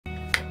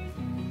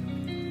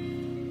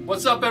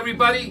What's up,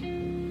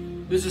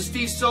 everybody? This is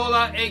Steve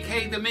Sola,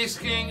 aka The Mix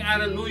King,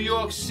 out of New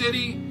York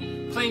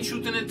City. Plain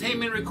Truth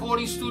Entertainment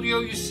recording studio.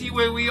 You see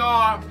where we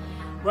are.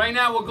 Right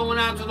now, we're going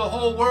out to the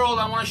whole world.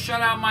 I want to shout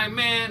out my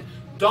man,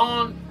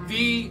 Don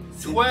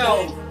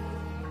V12.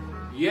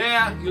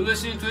 Yeah, you're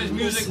listening to his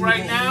music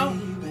right now.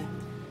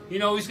 You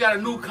know, he's got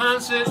a new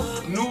concert,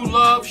 New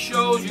Love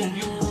shows. You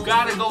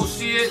gotta go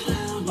see it.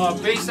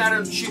 Based out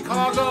of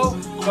Chicago,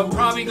 but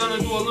probably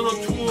gonna do a little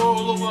tour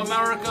all over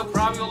America,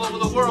 probably all over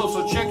the world.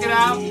 So check it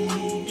out.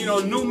 You know,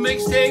 new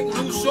mixtape,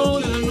 new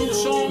song. There's a new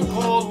song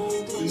called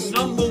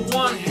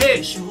 #1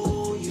 Hit.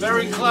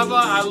 Very clever.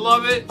 I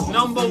love it.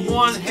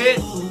 #1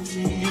 hit.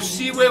 You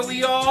see where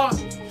we are.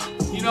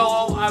 You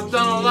know, I've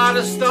done a lot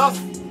of stuff.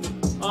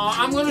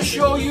 I'm gonna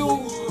show you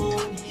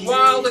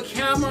while the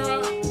camera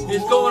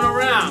is going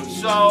around.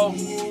 So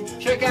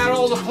check out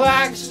all the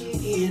plaques.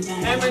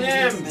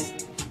 Eminem.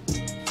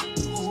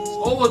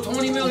 Over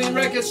 20 million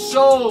records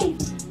sold.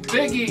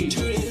 Biggie,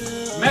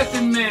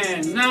 Method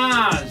Man,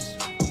 Nas.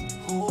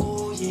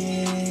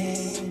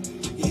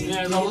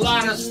 There's a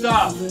lot of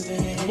stuff.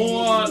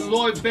 More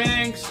Lloyd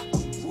Banks,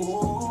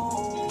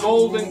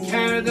 Golden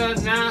Canada,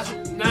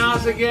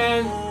 Nas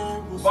again,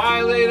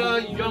 Violator,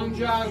 Young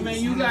Jock. Man,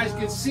 you guys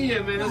can see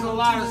it, man. There's a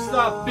lot of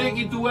stuff.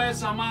 Biggie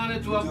duets. I'm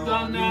honored to have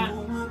done that.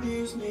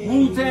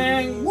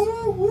 Wu-Tang.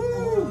 Woo woo.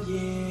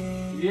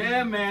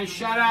 Yeah, man,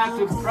 shout out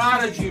to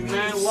Prodigy,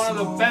 man, one of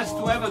the best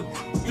to ever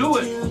do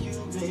it.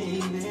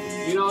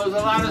 You know, there's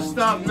a lot of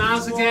stuff.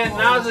 Nas again.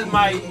 Nas is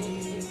my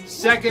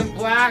second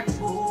plaque.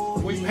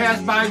 We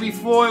passed by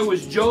before, it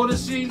was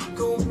Jodeci.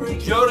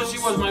 Jodeci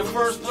was my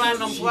first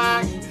platinum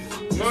plaque.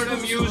 Murder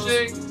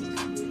Music.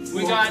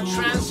 We got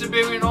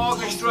Trans-Siberian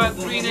Orchestra,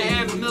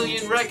 3.5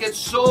 million records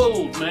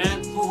sold,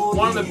 man.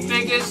 One of the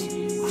biggest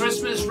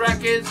Christmas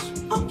records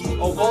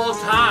of all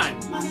time.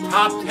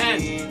 Top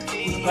 10.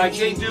 Like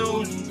they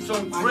do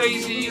some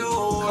crazy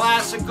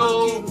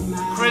classical,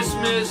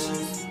 Christmas,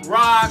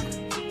 rock,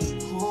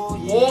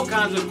 all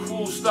kinds of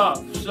cool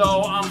stuff.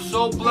 So I'm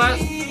so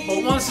blessed.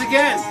 But once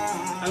again,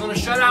 I'm going to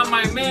shout out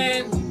my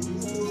man,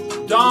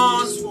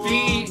 Don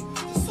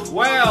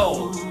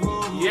V12.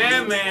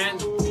 Yeah, man.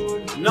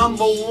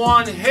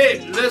 #1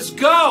 hit. Let's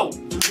go.